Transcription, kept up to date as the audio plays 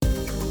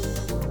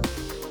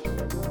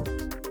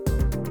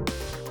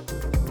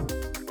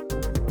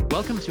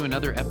Welcome to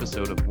another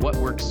episode of What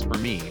Works for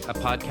Me, a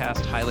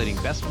podcast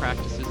highlighting best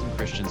practices in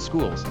Christian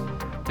schools.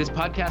 This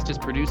podcast is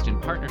produced in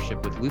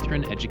partnership with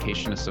Lutheran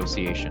Education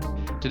Association.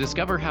 To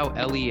discover how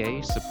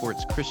LEA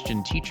supports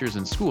Christian teachers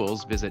and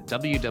schools, visit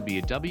www.lea.org.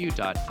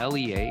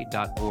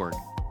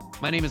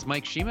 My name is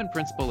Mike Sheeman,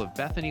 principal of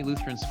Bethany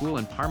Lutheran School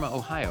in Parma,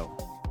 Ohio.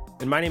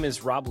 And my name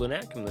is Rob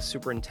Lunak. I'm the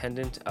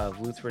superintendent of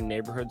Lutheran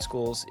Neighborhood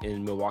Schools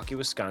in Milwaukee,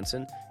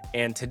 Wisconsin.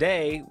 And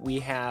today we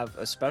have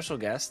a special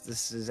guest.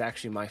 This is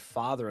actually my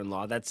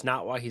father-in-law. That's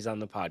not why he's on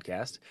the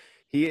podcast.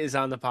 He is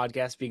on the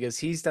podcast because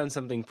he's done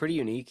something pretty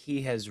unique.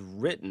 He has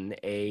written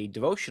a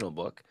devotional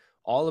book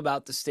all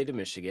about the state of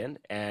Michigan.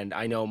 And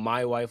I know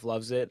my wife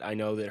loves it. I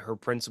know that her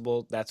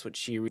principal, that's what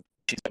she's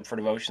up for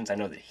devotions. I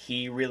know that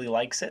he really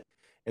likes it.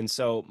 And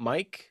so,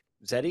 Mike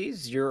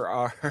Zeddies, you're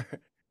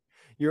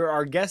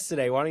our guest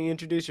today. Why don't you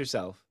introduce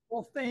yourself?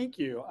 Well, thank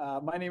you.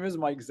 My name is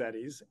Mike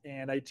Zeddies,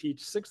 and I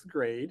teach sixth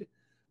grade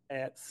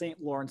at St.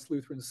 Lawrence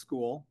Lutheran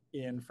School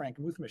in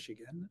Frankenmuth,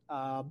 Michigan.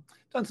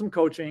 Done some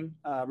coaching,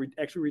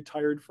 actually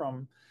retired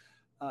from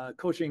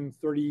coaching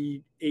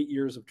 38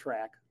 years of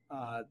track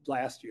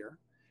last year,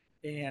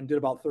 and did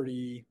about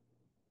 30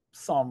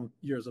 some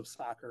years of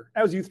soccer.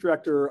 I was youth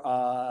director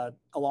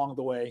along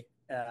the way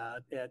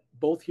at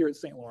both here at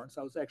St. Lawrence.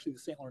 I was actually the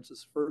St.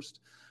 Lawrence's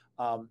first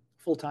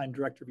full-time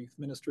director of youth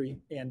ministry,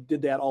 and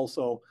did that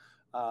also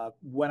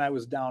when I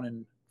was down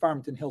in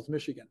Farmington Hills,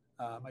 Michigan.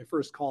 My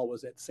first call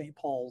was at St.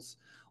 Paul's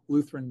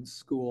Lutheran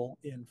School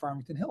in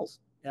Farmington Hills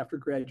after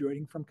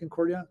graduating from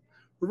Concordia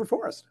River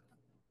Forest.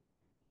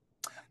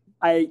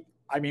 I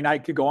mean, I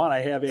could go on. I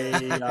have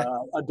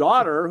a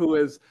daughter who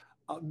is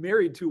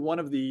married to one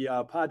of the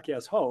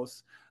podcast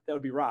hosts. That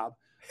would be Rob.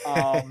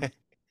 And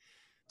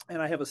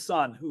I have a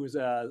son who is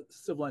a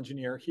civil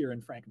engineer here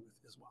in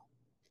Frankenmuth as well.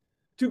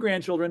 2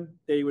 grandchildren.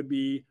 They would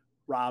be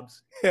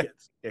Rob's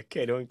kids.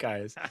 Okay, doing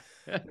guys.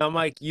 Now,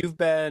 Mike, you've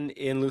been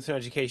in Lutheran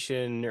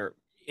education or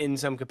in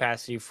some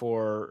capacity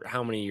for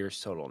how many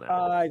years total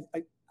now? I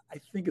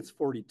think it's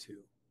 42.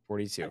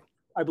 42.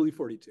 I believe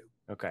 42.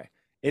 Okay.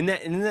 In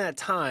that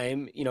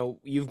time, you know,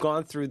 you've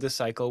gone through the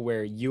cycle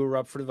where you were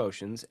up for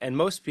devotions, and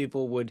most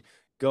people would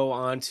go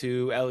on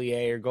to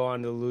LEA or go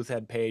on to the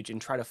LuthEd page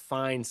and try to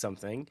find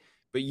something,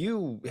 but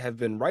you have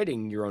been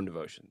writing your own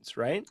devotions,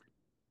 right?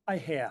 I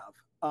have.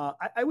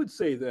 I would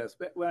say this,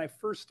 but when I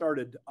first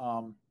started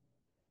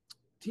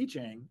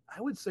teaching,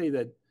 I would say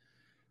that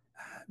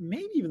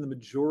maybe even the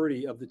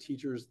majority of the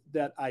teachers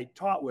that I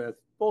taught with,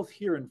 both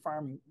here in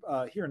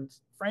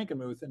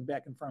Frankenmuth and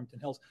back in Farmington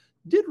Hills,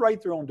 did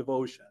write their own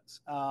devotions.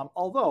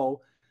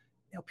 Although,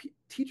 you know,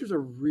 teachers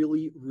are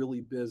really,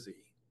 really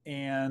busy,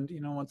 and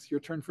you know, it's your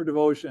turn for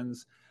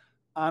devotions.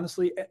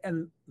 Honestly,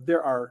 and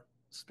there are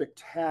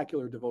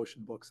spectacular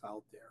devotion books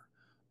out there.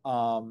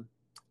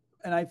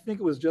 And I think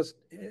it was just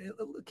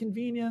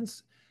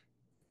convenience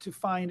to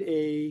find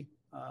a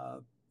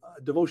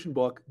devotion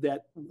book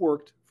that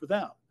worked for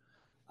them.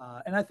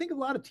 And I think a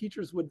lot of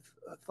teachers would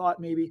thought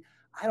maybe,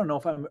 I don't know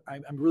if I'm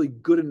really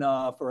good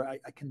enough, or I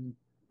can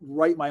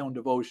write my own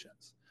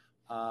devotions.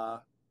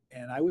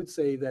 And I would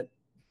say that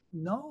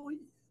no,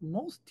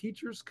 most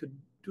teachers could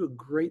do a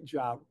great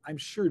job. I'm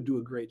sure do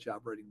a great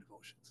job writing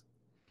devotions.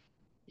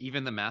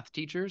 Even the math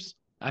teachers?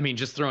 I mean,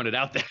 just throwing it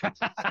out there.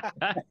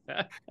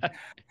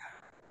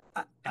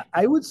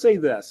 I would say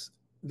this,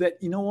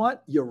 that, you know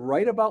what, you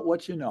write about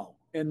what you know.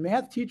 And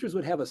math teachers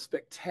would have a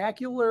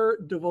spectacular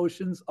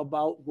devotions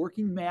about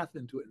working math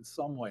into it in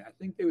some way. I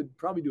think they would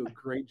probably do a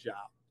great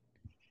job.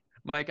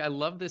 Mike, I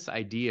love this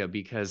idea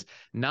because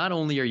not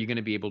only are you going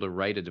to be able to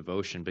write a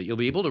devotion, but you'll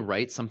be able to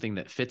write something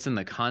that fits in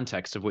the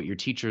context of what your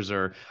teachers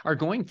are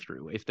going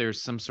through. If there's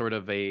some sort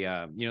of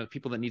a,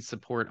 people that need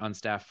support on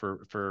staff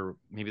for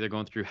maybe they're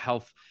going through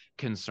health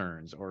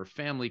concerns or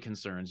family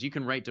concerns, you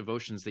can write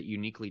devotions that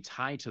uniquely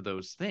tie to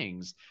those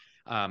things.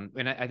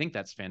 And I think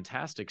that's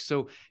fantastic.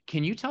 So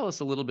can you tell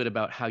us a little bit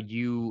about how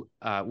you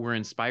were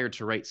inspired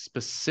to write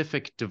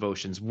specific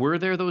devotions? Were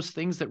there those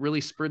things that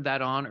really spurred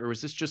that on? Or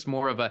was this just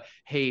more of a,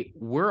 hey,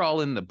 we're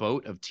all in the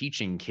boat of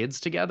teaching kids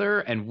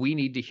together and we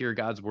need to hear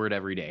God's word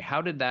every day?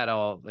 How did that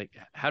all,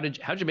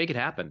 how'd you make it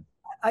happen?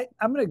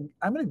 I'm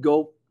gonna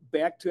go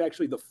back to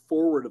actually the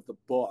foreword of the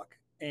book.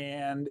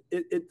 And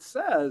it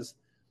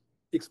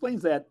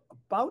explains that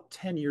about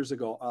 10 years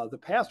ago, the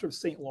pastor of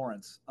St.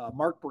 Lawrence,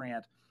 Mark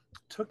Brandt,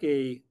 took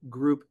a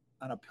group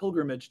on a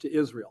pilgrimage to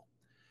Israel.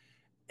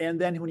 And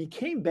then when he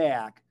came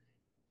back,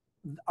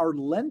 our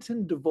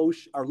Lenten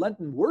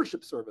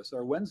worship service,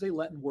 our Wednesday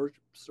Lenten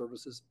worship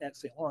services at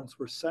St. Lawrence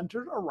were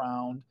centered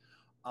around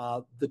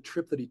the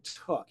trip that he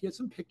took. He had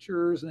some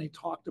pictures and he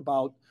talked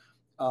about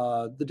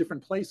the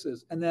different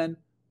places, and then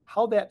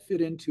how that fit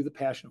into the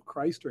Passion of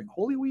Christ during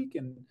Holy Week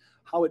and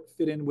how it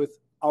fit in with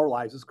our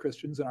lives as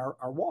Christians and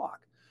our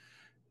walk.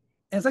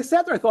 And as I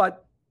sat there, I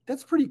thought,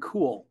 that's pretty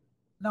cool.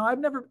 Now, I'd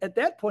never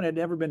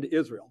been to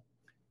Israel,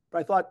 but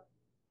I thought,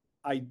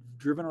 I've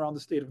driven around the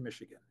state of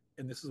Michigan,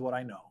 and this is what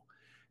I know.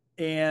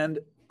 And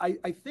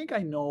I think I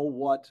know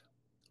what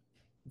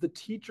the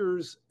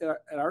teachers at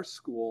our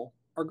school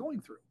are going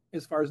through.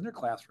 as far as in their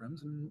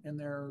classrooms and in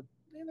their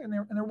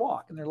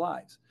walk in their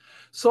lives.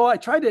 So I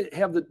tried to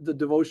have the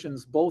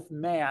devotions both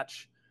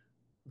match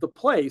the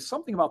place,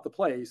 something about the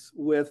place,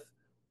 with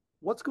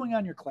what's going on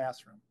in your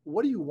classroom.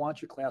 What do you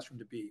want your classroom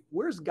to be?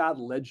 Where's God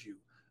led you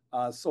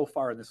so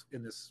far in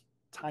this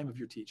time of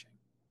your teaching?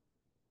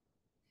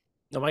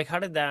 Now, Mike, how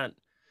did that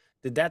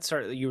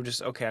start? You were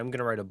just, okay, I'm going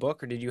to write a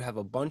book, or did you have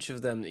a bunch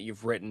of them that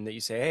you've written that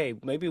you say, hey,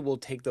 maybe we'll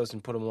take those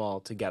and put them all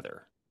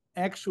together?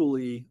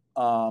 Actually,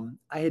 I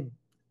had,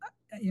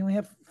 I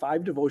have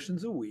 5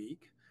 devotions a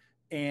week,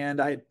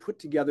 and I had put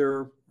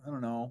together, I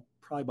don't know,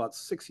 probably about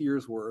 6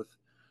 years worth.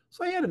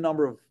 So I had a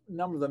number of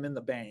them in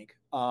the bank.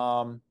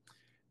 And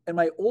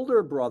my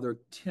older brother,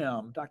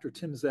 Tim, Dr.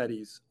 Tim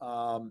Zeddies,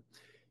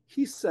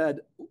 he said,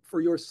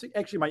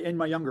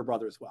 my younger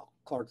brother as well,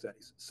 Clark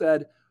Zeddies,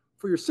 said,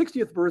 for your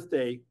 60th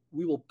birthday,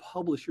 we will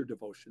publish your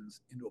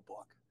devotions into a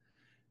book.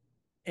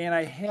 And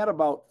I had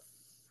about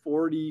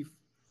 40,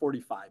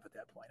 45 at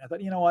that point. I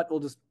thought, you know what, we'll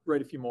just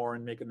write a few more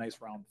and make a nice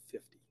round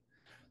 50.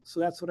 So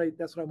that's what I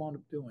wound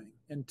up doing.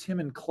 And Tim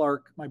and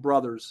Clark, my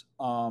brothers,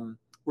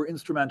 were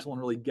instrumental in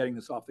really getting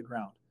this off the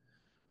ground.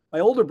 My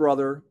older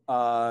brother,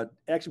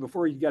 actually,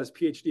 before he got his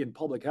PhD in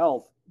public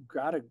health,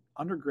 got an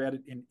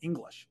undergrad in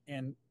English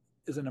and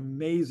is an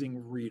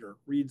amazing reader,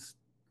 reads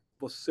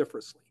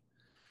vociferously.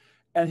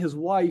 And his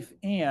wife,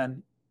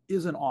 Anne,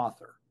 is an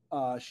author.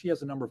 She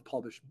has a number of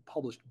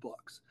published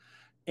books.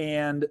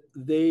 And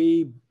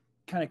they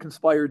kind of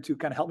conspired to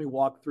kind of help me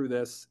walk through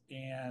this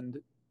and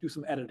do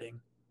some editing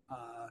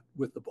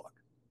with the book.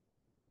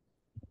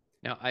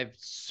 Now, I have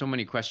so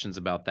many questions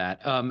about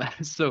that.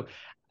 So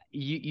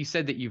you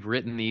said that you've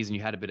written these and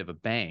you had a bit of a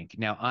bank.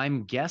 Now,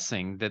 I'm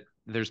guessing that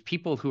there's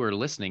people who are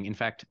listening. In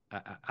fact,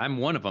 I'm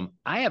one of them.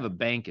 I have a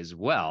bank as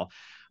well.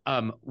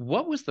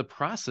 What was the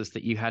process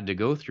that you had to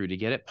go through to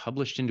get it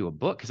published into a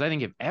book? Because I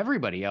think if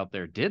everybody out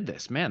there did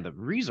this, man, the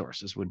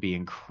resources would be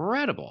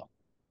incredible.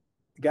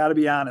 Got to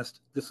be honest,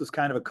 this was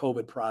kind of a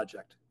COVID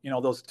project.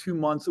 Those 2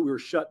 months that we were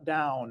shut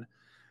down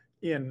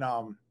in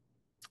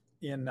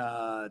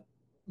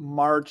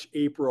March,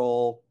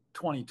 April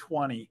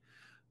 2020.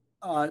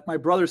 My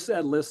brother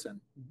said, listen,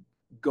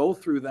 go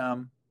through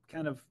them,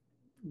 kind of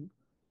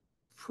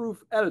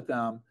edit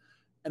them,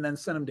 and then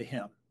send them to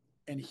him.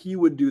 And he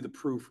would do the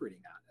proofreading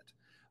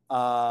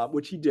on it,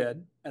 which he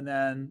did. And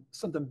then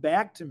sent them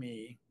back to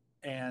me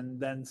and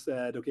then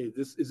said, okay,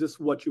 is this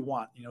what you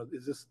want?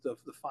 Is this the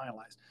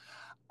finalized?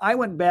 I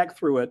went back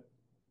through it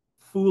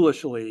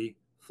foolishly,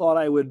 thought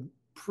I would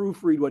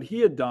proofread what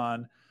he had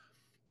done.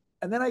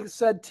 And then I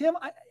said, Tim,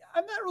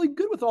 I'm not really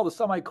good with all the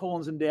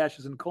semicolons and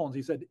dashes and colons.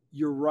 He said,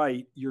 you're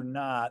right. You're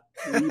not.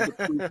 Leave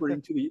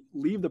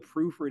the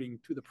proofreading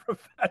to the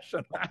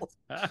professionals.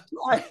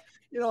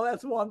 So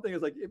that's one thing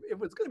is like,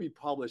 if it's going to be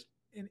published,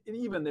 and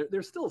even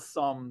there's still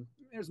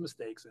there's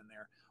mistakes in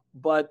there,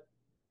 but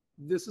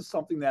this is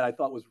something that I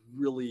thought was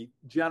really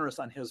generous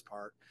on his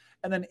part.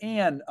 And then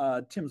Anne,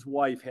 Tim's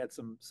wife, had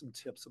some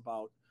tips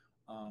about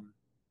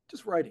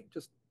just writing,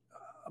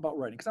 about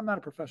writing, because I'm not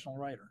a professional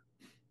writer.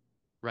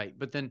 Right.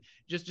 But then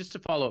just to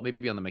follow up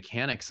maybe on the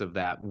mechanics of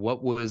that,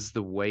 what was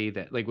the way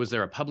that, like, was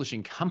there a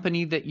publishing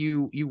company that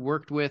you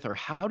worked with, or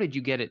how did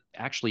you get it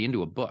actually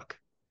into a book?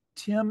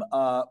 Tim,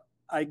 I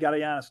got to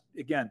be honest,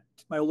 again,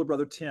 my older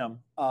brother, Tim,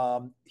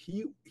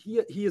 he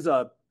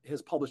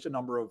has published a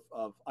number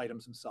of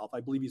items himself. I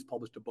believe he's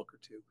published a book or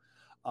two,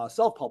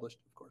 self-published,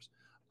 of course.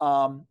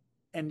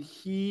 And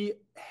he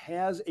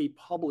has a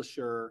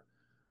publisher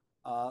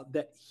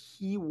that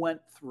he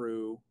went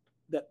through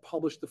that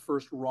published the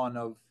first run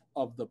of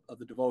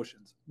the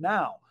devotions.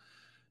 Now,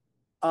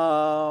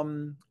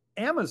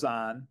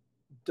 Amazon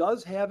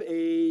does have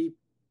a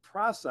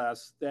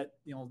process that,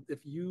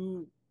 if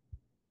you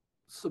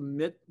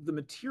submit the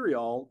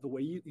material the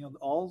way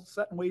all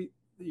set in way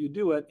that you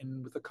do it,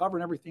 and with the cover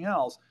and everything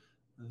else,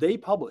 they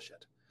publish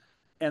it.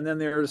 And then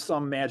there's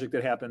some magic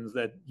that happens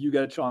that you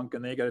get a chunk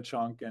and they get a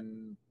chunk,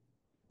 and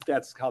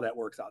that's how that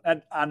works out.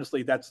 And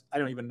honestly, I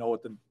don't even know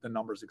what the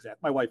numbers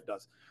exact. My wife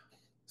does.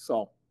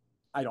 So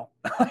I don't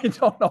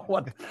know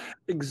what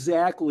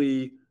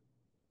exactly,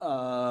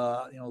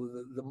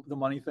 the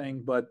money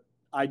thing, but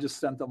I just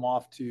sent them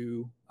off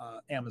to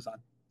Amazon,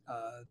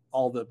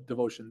 all the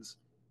devotions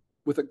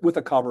with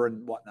a cover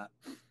and whatnot.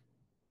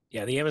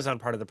 Yeah, the Amazon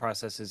part of the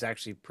process is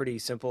actually pretty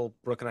simple.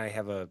 Brooke and I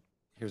have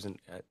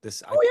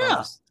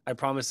I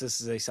promise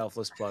this is a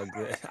selfless plug.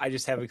 I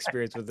just have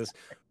experience with this.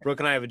 Brooke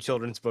and I have a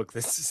children's book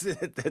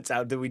that's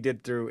out that we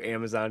did through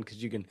Amazon,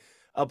 because you can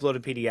upload a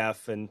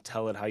PDF and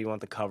tell it how you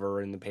want the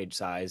cover and the page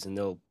size, and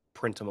they'll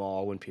print them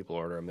all when people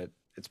order them.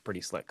 It's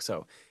pretty slick.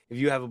 So if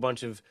you have a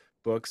bunch of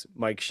books,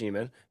 Mike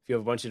Sheeman, if you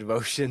have a bunch of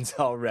devotions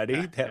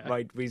already, that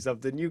might be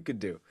something you could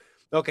do.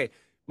 Okay,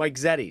 Mike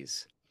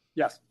Zeddies.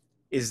 Yes.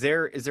 Is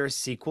there a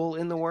sequel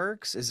in the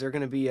works? Is there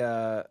going to be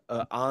a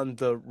On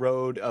the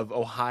Road of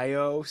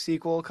Ohio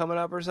sequel coming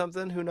up or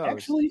something? Who knows?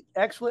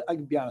 Actually, I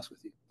can be honest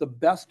with you. The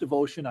best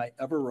devotion I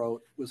ever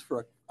wrote was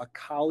for a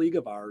colleague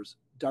of ours,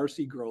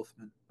 Darcy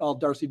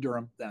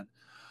Durham then.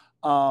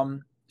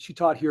 She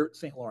taught here at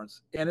St.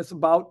 Lawrence. And it's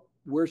about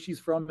where she's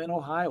from in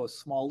Ohio, a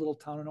small little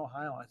town in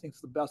Ohio. I think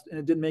it's the best, and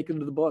it didn't make it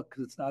into the book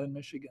because it's not in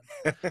Michigan.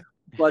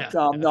 But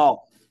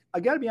no, I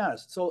got to be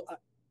honest. So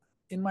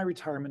in my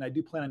retirement, I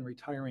do plan on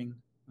retiring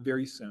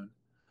very soon.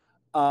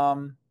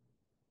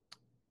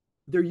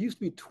 There used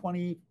to be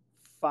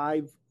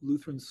 25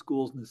 Lutheran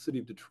schools in the city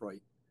of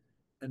Detroit,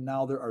 and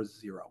now there are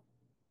 0,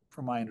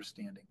 from my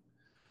understanding.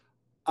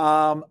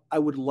 I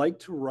would like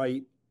to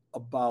write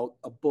about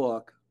a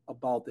book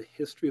about the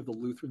history of the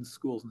Lutheran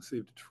schools in the city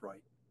of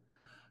Detroit.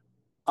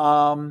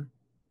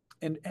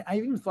 And I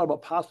even thought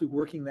about possibly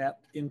working that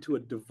into a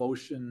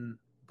devotion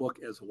book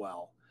as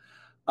well.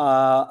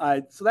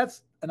 So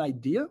that's an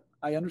idea.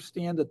 I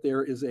understand that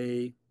there is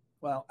I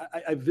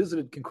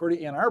visited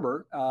Concordia Ann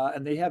Arbor,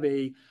 and they have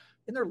in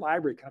their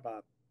library kind of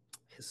a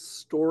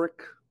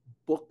historic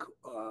book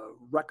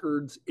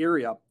records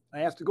area.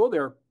 I asked to go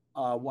there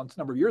once a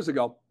number of years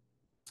ago,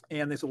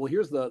 and they said, well,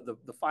 here's the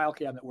file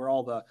cabinet where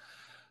all a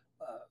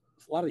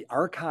lot of the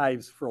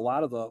archives for a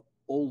lot of the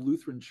old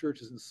Lutheran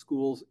churches and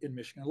schools in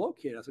Michigan are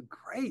located. I said,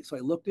 great. So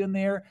I looked in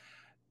there,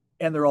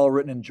 and they're all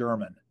written in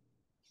German.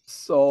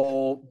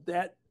 So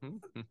that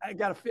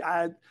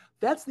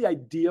that's the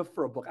idea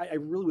for a book. I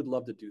really would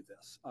love to do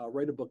this.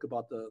 Write a book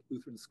about the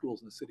Lutheran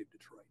schools in the city of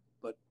Detroit.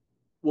 But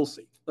we'll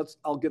see.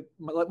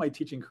 Let my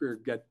teaching career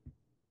get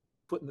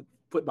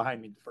put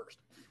behind me first.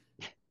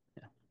 Yeah.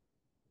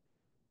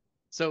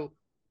 So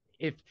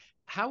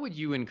how would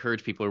you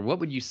encourage people, or what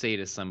would you say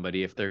to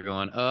somebody if they're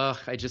going, I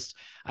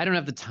don't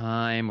have the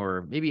time,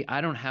 or maybe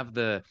I don't have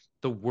the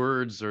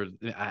words, or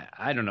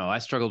I don't know, I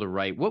struggle to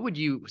write. What would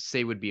you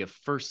say would be a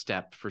first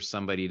step for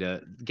somebody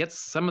to get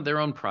some of their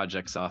own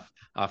projects off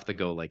the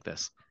go like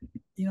this?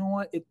 You know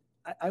what?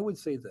 I would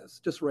say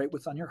this: just write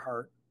what's on your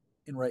heart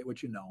and write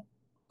what you know.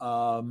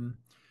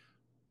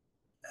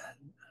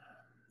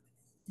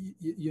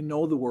 You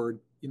know the word,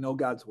 you know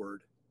God's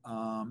word.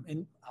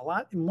 And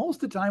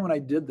most of the time when I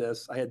did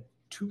this, I had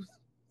 2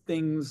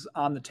 things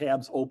on the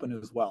tabs open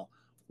as well.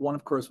 One,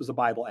 of course, was a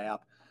Bible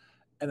app,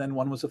 and then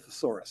one was a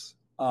thesaurus.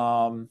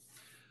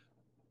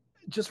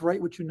 Just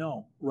write what you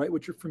know, write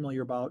what you're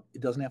familiar about.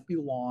 It doesn't have to be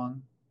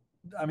long.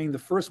 I mean, the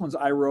first ones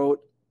I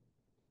wrote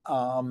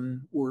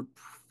were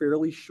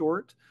fairly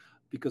short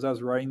because I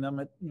was writing them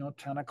at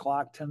 10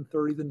 o'clock,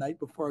 10:30 the night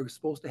before I was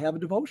supposed to have a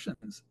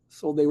devotions.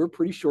 So they were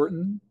pretty short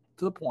and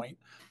to the point,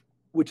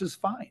 which is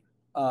fine.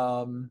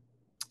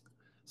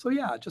 So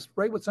yeah, just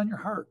write what's on your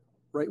heart,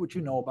 write what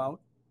you know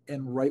about,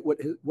 and write what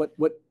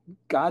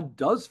God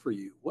does for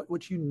you,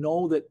 what you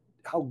know, that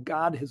how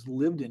God has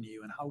lived in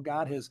you and how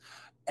God has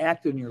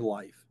acted in your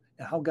life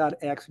and how God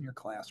acts in your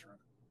classroom.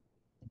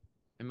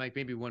 And Mike,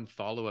 maybe one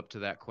follow-up to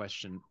that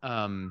question.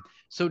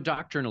 So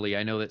doctrinally,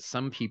 I know that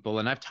some people,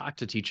 and I've talked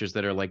to teachers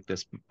that are like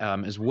this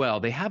as well,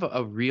 they have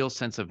a real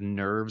sense of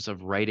nerves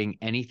of writing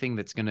anything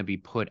that's going to be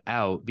put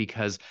out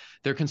because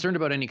they're concerned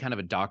about any kind of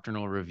a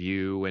doctrinal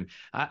review. And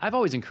I've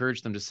always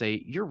encouraged them to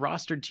say, you're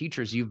rostered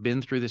teachers, you've been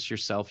through this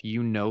yourself,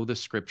 you know the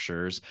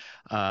scriptures,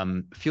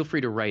 feel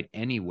free to write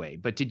anyway.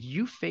 But did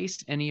you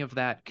face any of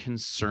that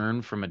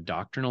concern from a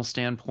doctrinal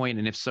standpoint?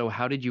 And if so,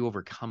 how did you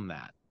overcome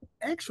that?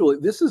 Actually,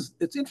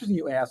 it's interesting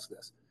you ask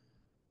this.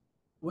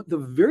 The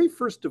very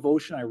first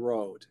devotion I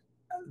wrote,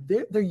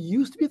 there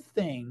used to be a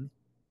thing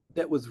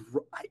that was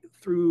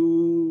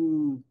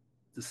through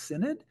the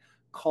Synod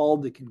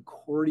called the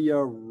Concordia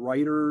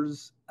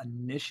Writers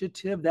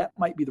Initiative. That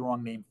might be the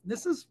wrong name.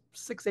 This is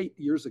 6-8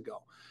 years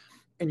ago.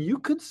 And you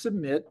could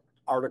submit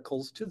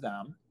articles to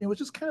them. It was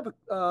just kind of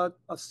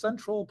a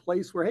central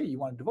place where, hey, you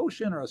want a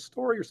devotion or a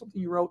story or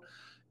something you wrote,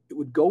 it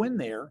would go in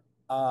there.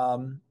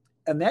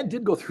 And that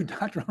did go through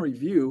doctrinal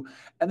review,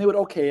 and they would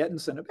okay it and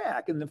send it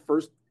back. And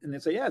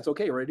they'd say, yeah, it's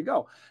okay, ready to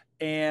go.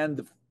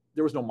 And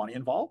there was no money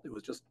involved. It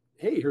was just,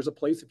 hey, here's a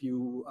place if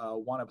you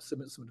want to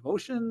submit some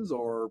devotions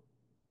or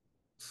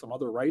some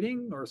other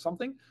writing or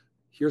something,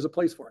 here's a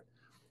place for it.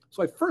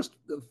 So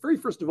the very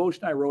first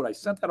devotion I wrote, I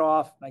sent that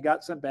off and I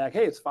got sent back,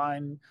 hey, it's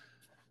fine.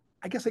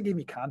 I guess it gave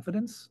me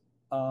confidence.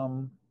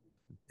 And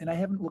I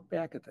haven't looked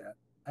back at that.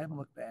 I haven't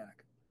looked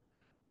back.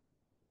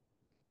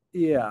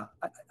 Yeah.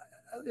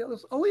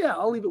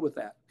 I'll leave it with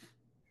that.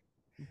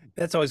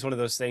 That's always one of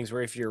those things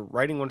where if you're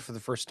writing one for the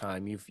first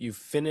time, you've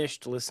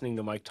finished listening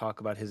to Mike talk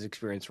about his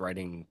experience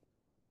writing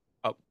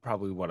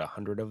probably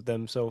 100 of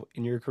them. So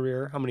in your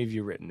career, how many have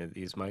you written of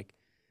these, Mike?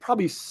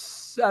 Probably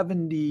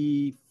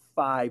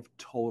 75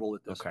 total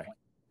at this point.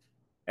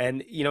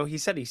 And he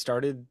said they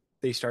started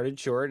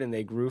short and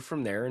they grew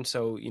from there. And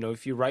so,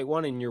 if you write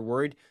one and you're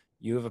worried,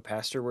 you have a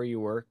pastor where you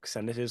work,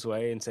 send it his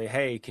way and say,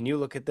 hey, can you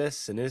look at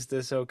this? And is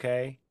this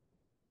okay?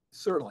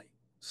 Certainly.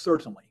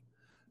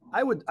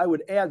 I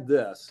would add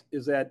this,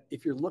 is that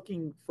if you're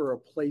looking for a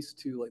place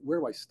to, like, where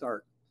do I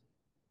start?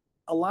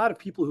 A lot of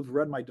people who've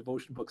read my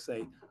devotion book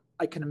say,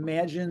 I can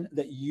imagine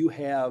that you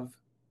have,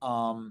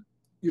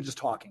 you're just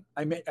talking.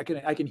 I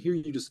can hear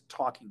you just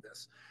talking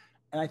this.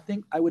 And I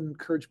think I would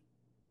encourage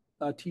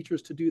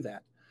teachers to do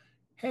that.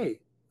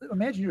 Hey,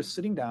 imagine you're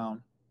sitting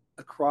down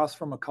across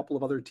from a couple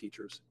of other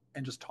teachers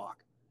and just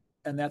talk.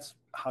 And that's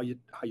how you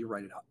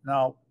write it out.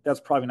 Now, that's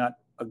probably not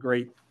a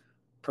great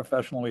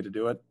professional way to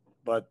do it,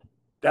 but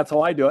that's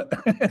how I do it.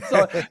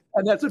 So,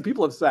 and that's what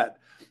people have said.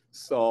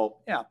 So,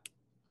 yeah.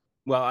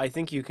 Well, I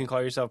think you can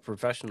call yourself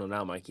professional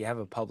now, Mike. You have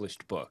a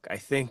published book. I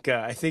think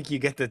you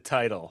get the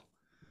title.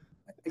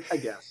 I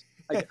guess.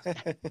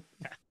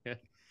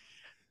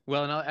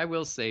 Well, and I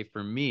will say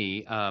for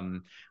me,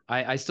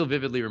 I still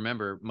vividly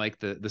remember, Mike,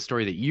 the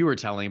story that you were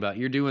telling about.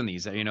 You're doing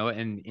these,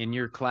 and in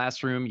your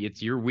classroom,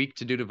 it's your week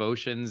to do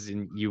devotions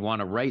and you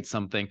want to write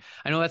something.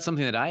 I know that's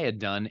something that I had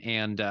done.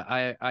 And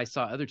I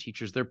saw other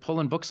teachers, they're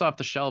pulling books off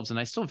the shelves. And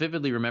I still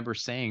vividly remember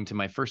saying to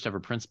my first ever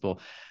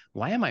principal,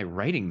 why am I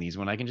writing these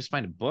when I can just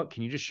find a book?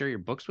 Can you just share your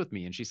books with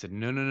me? And she said,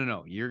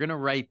 no, you're going to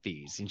write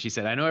these. And she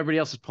said, I know everybody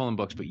else is pulling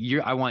books, but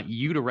I want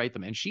you to write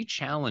them. And she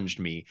challenged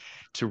me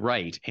to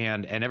write.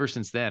 And ever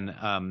since then,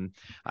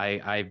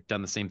 I've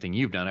done the same thing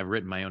you've done. I've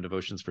written my own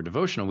devotions for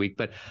Devotional Week,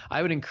 but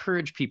I would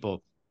encourage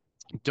people,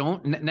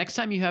 next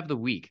time you have the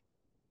week,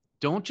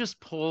 don't just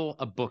pull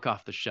a book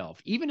off the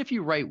shelf. Even if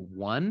you write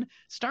one,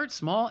 start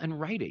small and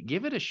write it.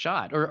 Give it a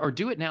shot, or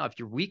do it now. If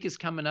your week is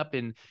coming up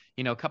in,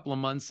 a couple of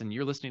months and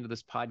you're listening to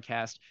this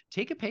podcast,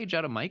 take a page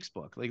out of Mike's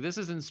book. Like, this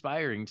is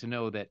inspiring to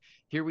know that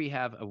here we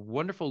have a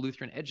wonderful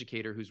Lutheran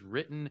educator who's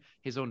written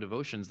his own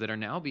devotions that are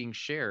now being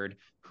shared.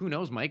 Who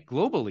knows, Mike,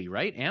 globally,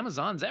 right?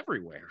 Amazon's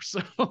everywhere.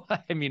 So,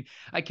 I mean,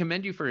 I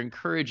commend you for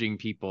encouraging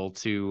people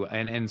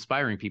and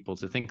inspiring people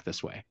to think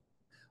this way.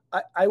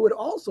 I would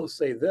also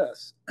say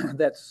this,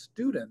 that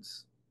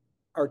students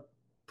are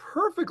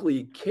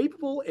perfectly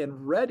capable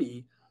and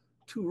ready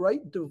to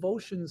write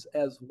devotions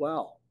as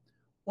well.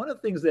 One of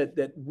the things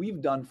that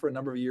we've done for a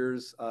number of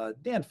years,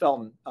 Dan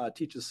Felton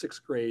teaches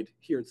sixth grade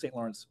here at St.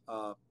 Lawrence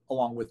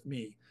along with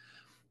me.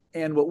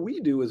 And what we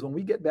do is when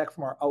we get back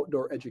from our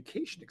outdoor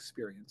education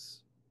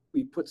experience,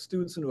 we put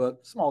students into a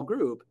small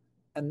group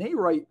and they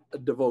write a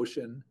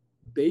devotion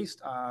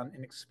based on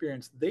an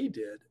experience they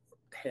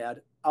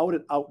had out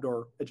at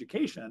outdoor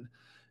education,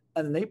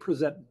 and then they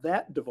present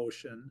that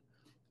devotion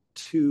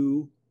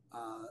to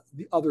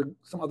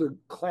some other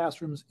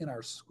classrooms in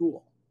our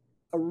school.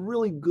 A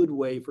really good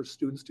way for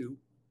students to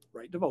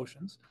write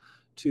devotions,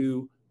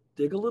 to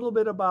dig a little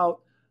bit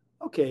about,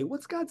 okay,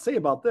 what's God say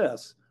about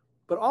this?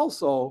 But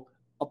also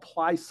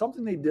apply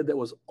something they did that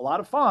was a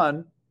lot of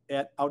fun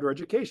at outdoor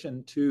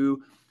education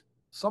to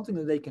something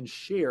that they can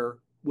share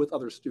with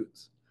other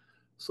students.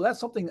 So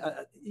that's something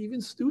even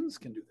students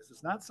can do this.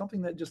 It's not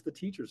something that just the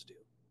teachers do.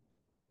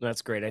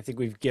 That's great. I think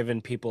we've given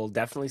people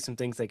definitely some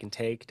things they can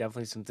take,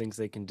 definitely some things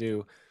they can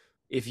do.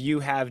 If you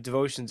have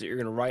devotions that you're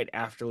going to write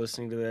after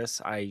listening to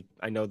this, I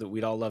know that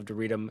we'd all love to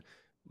read them.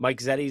 Mike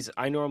Zeddies,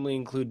 I normally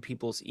include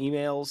people's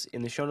emails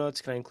in the show notes.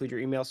 Can I include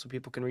your email so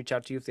people can reach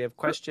out to you if they have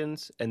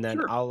questions? And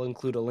then I'll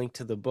include a link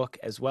to the book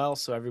as well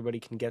so everybody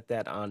can get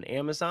that on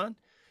Amazon.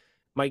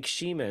 Mike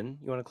Sheeman,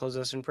 you want to close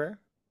us in prayer?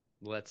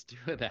 Let's do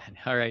that.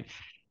 All right.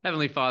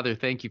 Heavenly Father,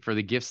 thank you for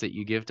the gifts that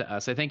you give to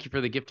us. I thank you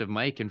for the gift of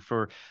Mike and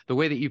for the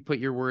way that you put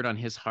your word on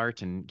his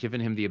heart and given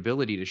him the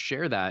ability to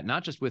share that,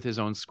 not just with his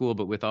own school,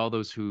 but with all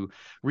those who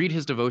read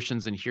his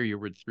devotions and hear your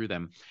word through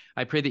them.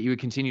 I pray that you would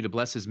continue to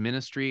bless his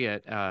ministry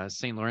at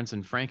St. Lawrence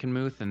and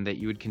Frankenmuth, and that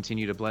you would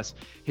continue to bless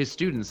his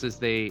students as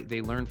they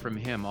learn from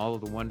him all of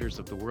the wonders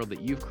of the world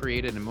that you've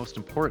created, and most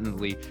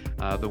importantly,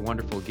 the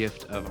wonderful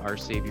gift of our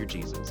Savior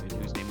Jesus,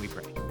 in whose name we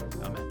pray.